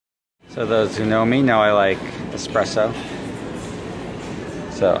So those who know me know I like espresso.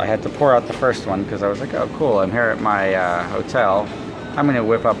 So I had to pour out the first one because I was like, oh cool, I'm here at my hotel. I'm gonna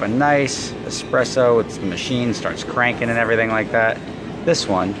whip up a nice espresso. It's the machine starts cranking and everything like that. This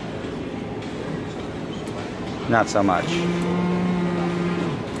one, not so much.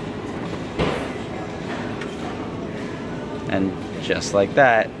 And just like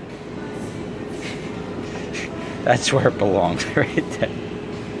that, that's where it belongs, right there.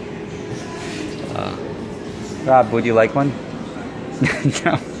 Rob, would you like one?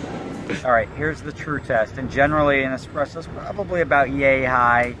 No. All right, here's the true test. And generally an espresso is probably about yay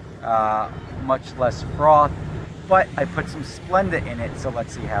high, much less froth, but I put some Splenda in it, so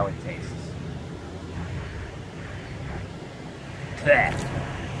let's see how it tastes. Blech.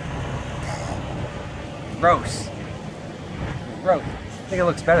 Gross. Gross. I think it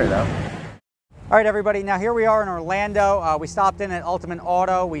looks better though. All right, everybody, now here we are in Orlando. We stopped in at Ultimate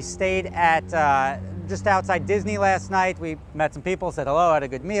Auto. We stayed at just outside Disney last night. We met some people, said hello, had a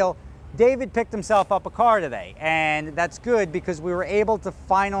good meal. David picked himself up a car today, and that's good because we were able to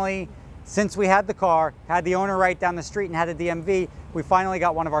finally, since we had the car, had the owner right down the street and had a DMV, we finally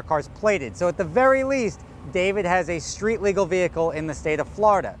got one of our cars plated. So at the very least, David has a street legal vehicle in the state of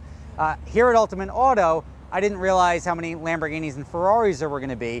Florida. Here at Ultimate Auto, I didn't realize how many Lamborghinis and Ferraris there were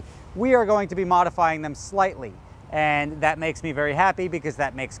going to be. We are going to be modifying them slightly, and that makes me very happy because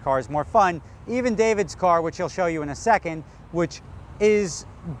that makes cars more fun. Even David's car, which he'll show you in a second, which is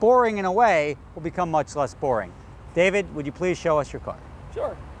boring in a way, will become much less boring. David, would you please show us your car?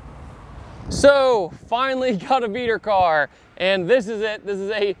 Sure. So, finally got a beater car, and this is it. This is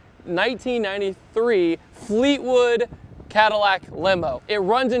a 1993 Fleetwood Cadillac Limo. It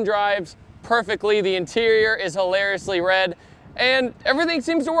runs and drives perfectly. The interior is hilariously red, and everything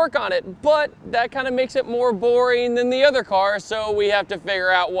seems to work on it, but that kind of makes it more boring than the other car, so we have to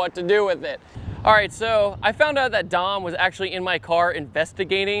figure out what to do with it. All right, so I found out that Dom was actually in my car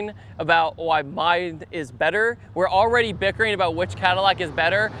investigating about why mine is better. We're already bickering about which Cadillac is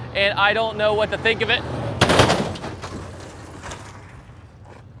better, and I don't know what to think of it.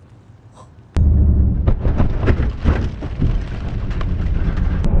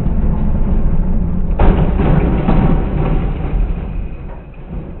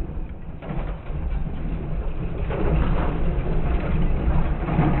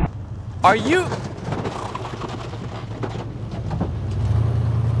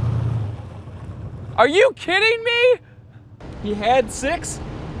 Are you kidding me? He had 6,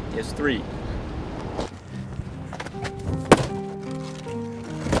 he has 3.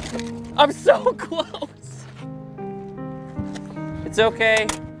 I'm so close. It's okay.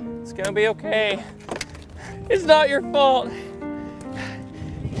 It's gonna be okay. It's not your fault.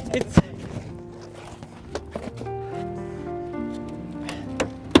 It's...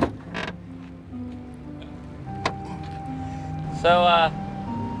 So,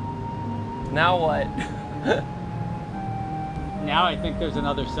 now what? Now I think there's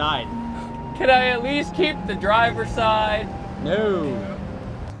another side. Can I at least keep the driver's side? No.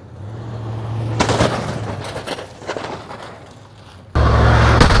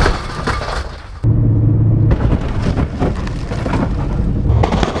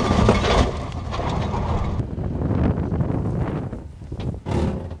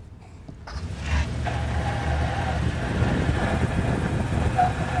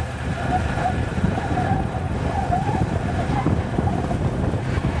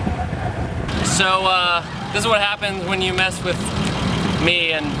 So, this is what happens when you mess with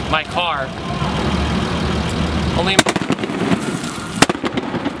me and my car. Only...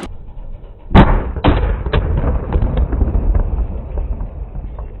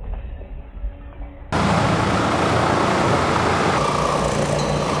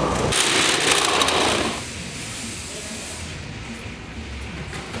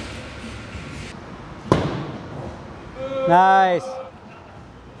 Nice.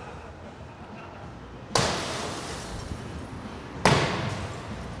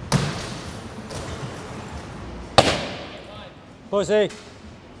 Pussy.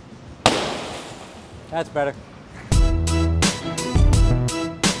 That's better.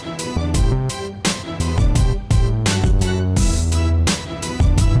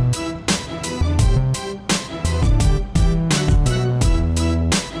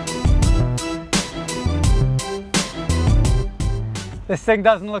 This thing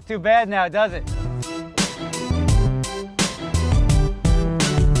doesn't look too bad now, does it?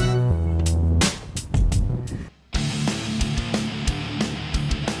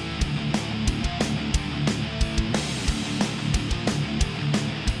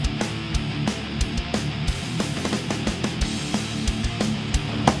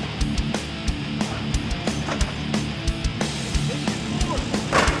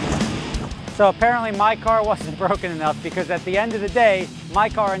 So apparently my car wasn't broken enough because at the end of the day, my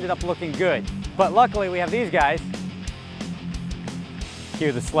car ended up looking good. But luckily we have these guys,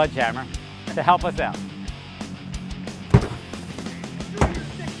 cue the sledgehammer, to help us out.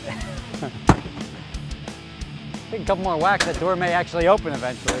 Take a couple more whacks, that door may actually open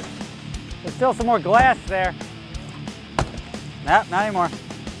eventually. There's still some more glass there. Nope, not anymore.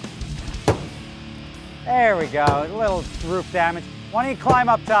 There we go, a little roof damage. Why don't you climb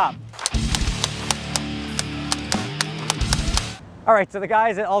up top? All right, so the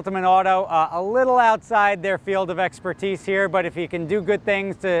guys at Ultimate Auto, a little outside their field of expertise here, but if you can do good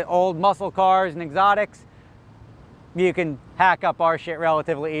things to old muscle cars and exotics, you can hack up our shit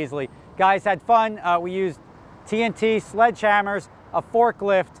relatively easily. Guys had fun. We used TNT sledgehammers, a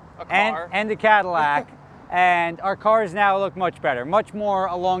forklift, and a Cadillac, and our cars now look much better, much more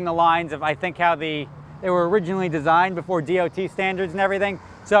along the lines of, I think, how they were originally designed before DOT standards and everything.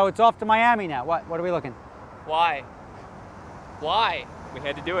 So it's off to Miami now. What are we looking? Why? Why? We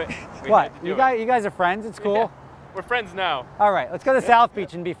had to do it. What? You guys are friends? It's cool. Yeah, we're friends now. All right, let's go to South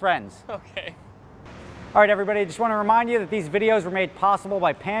Beach and be friends. Okay. All right, everybody, I just want to remind you that these videos were made possible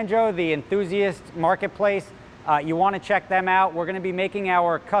by Panjo, the enthusiast marketplace. You want to check them out. We're going to be making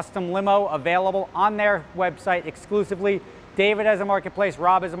our custom limo available on their website exclusively. David has a marketplace,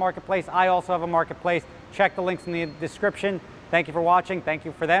 Rob has a marketplace, I also have a marketplace. Check the links in the description. Thank you for watching. Thank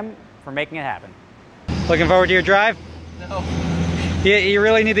you for them for making it happen. Looking forward to your drive? No. You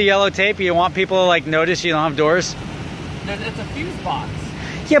really need the yellow tape? You want people to like notice you don't have doors? It's a fuse box.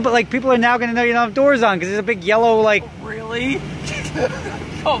 Yeah, but like people are now going to know you don't have doors on because there's a big yellow like... Oh, really?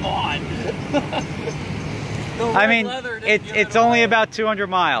 Come on. I mean, it's only about 200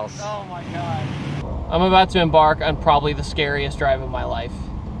 miles. Oh my God. I'm about to embark on probably the scariest drive of my life.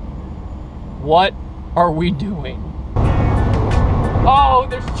 What are we doing? Oh,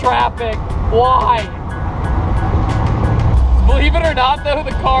 there's traffic. Why? Believe it or not though,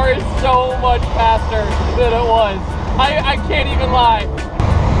 the car is so much faster than it was. I can't even lie.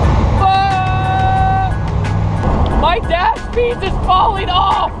 Ah! My dash piece is falling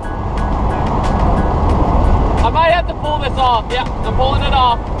off. I might have to pull this off. Yeah, I'm pulling it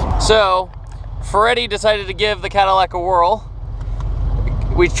off. So, Freddie decided to give the Cadillac a whirl.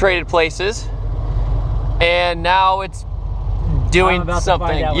 We traded places. And now it's doing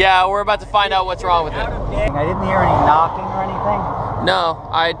something. Yeah, we're about to find out what's wrong with it. I didn't hear any knocking or anything. No,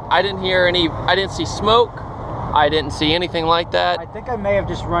 I didn't hear any, I didn't see smoke. I didn't see anything like that. I think I may have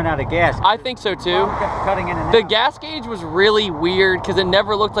just run out of gas. I think so too. Kept cutting in and out. The gas gauge was really weird because it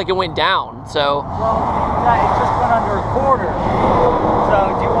never looked like it went down. So. Well, it just went under a quarter.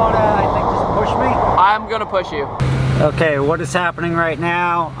 So do you want to, I think, just push me? I'm gonna push you. Okay, what is happening right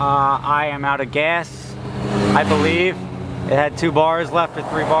now? I am out of gas, I believe. It had 2 bars left or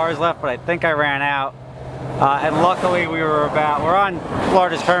 3 bars left, but I think I ran out. And luckily we're on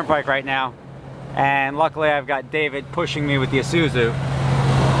Florida's Turnpike right now. And luckily I've got David pushing me with the Isuzu.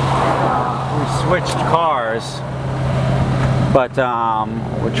 We switched cars, but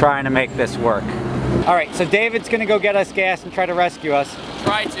we're trying to make this work. All right, so David's gonna go get us gas and try to rescue us.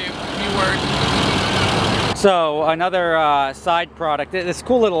 Try to, keyword. So another side product, this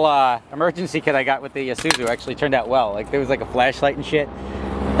cool little emergency kit I got with the Isuzu actually turned out well. Like there was like a flashlight and shit.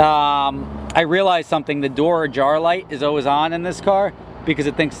 I realized something, the door ajar light is always on in this car because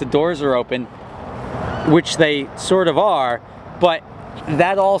it thinks the doors are open, which they sort of are, but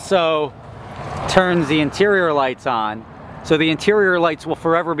that also turns the interior lights on. So the interior lights will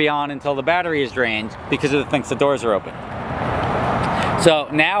forever be on until the battery is drained because it thinks the doors are open. So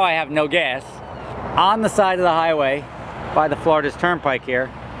now I have no gas on the side of the highway by the Florida's Turnpike here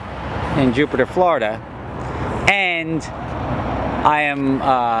in Jupiter, Florida, and I am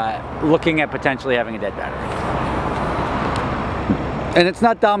looking at potentially having a dead battery. And it's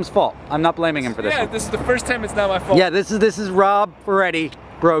not Dom's fault. I'm not blaming him for this. Yeah, one. This is the first time it's not my fault. Yeah, this is Rob Ferretti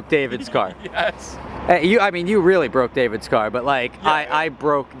broke David's car. Yes. I mean, you really broke David's car, but like Yeah. I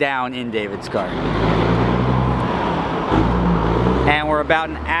broke down in David's car. And we're about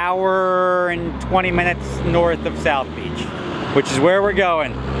an hour and 20 minutes north of South Beach, which is where we're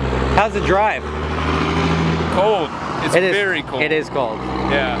going. How's the drive? Cold. It's very cold. It is cold.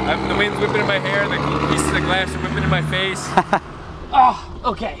 Yeah, the wind's whipping in my hair, the pieces of glass are whipping in my face. Oh,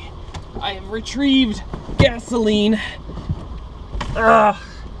 okay. I have retrieved gasoline. Ugh.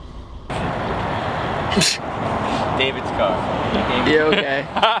 David's car. You okay?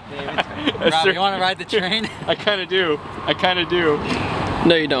 David's car. Rob, you want to ride the train? I kind of do. I kind of do.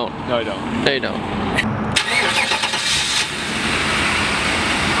 No, you don't. No, I don't. No, you don't.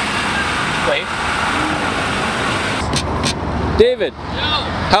 Wait. David, No.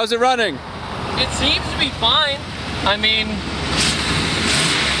 how's it running? It seems to be fine. I mean,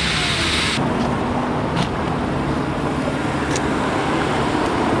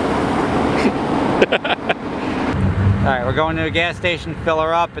 All right, we're going to a gas station, fill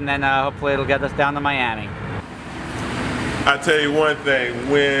her up, and then hopefully it'll get us down to Miami. I tell you one thing,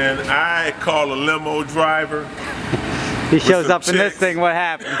 when I call a limo driver, He shows some up in this chicks. thing, what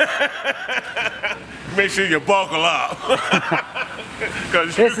happens? make sure you buckle up.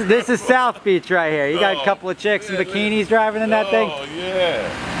 'Cause This is South Beach right here. You got a couple of chicks in bikinis driving in that thing. Oh yeah,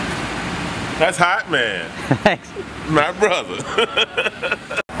 that's hot, man. Thanks. My brother.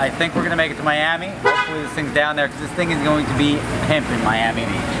 I think we're gonna make it to Miami. Hopefully this thing's down there because this thing is going to be pimping Miami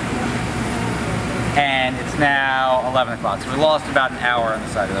Beach. And it's now 11 o'clock, so we lost about an hour on the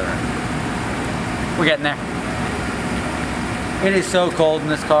side of the road. We're getting there. It is so cold in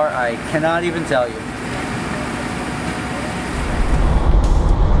this car, I cannot even tell you.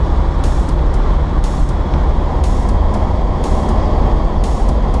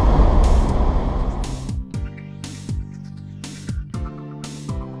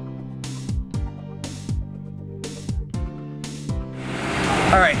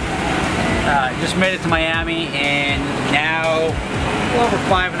 All right, just made it to Miami, and now over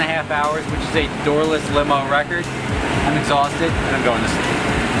 5.5 hours, which is a doorless limo record. I'm exhausted, and I'm going to sleep.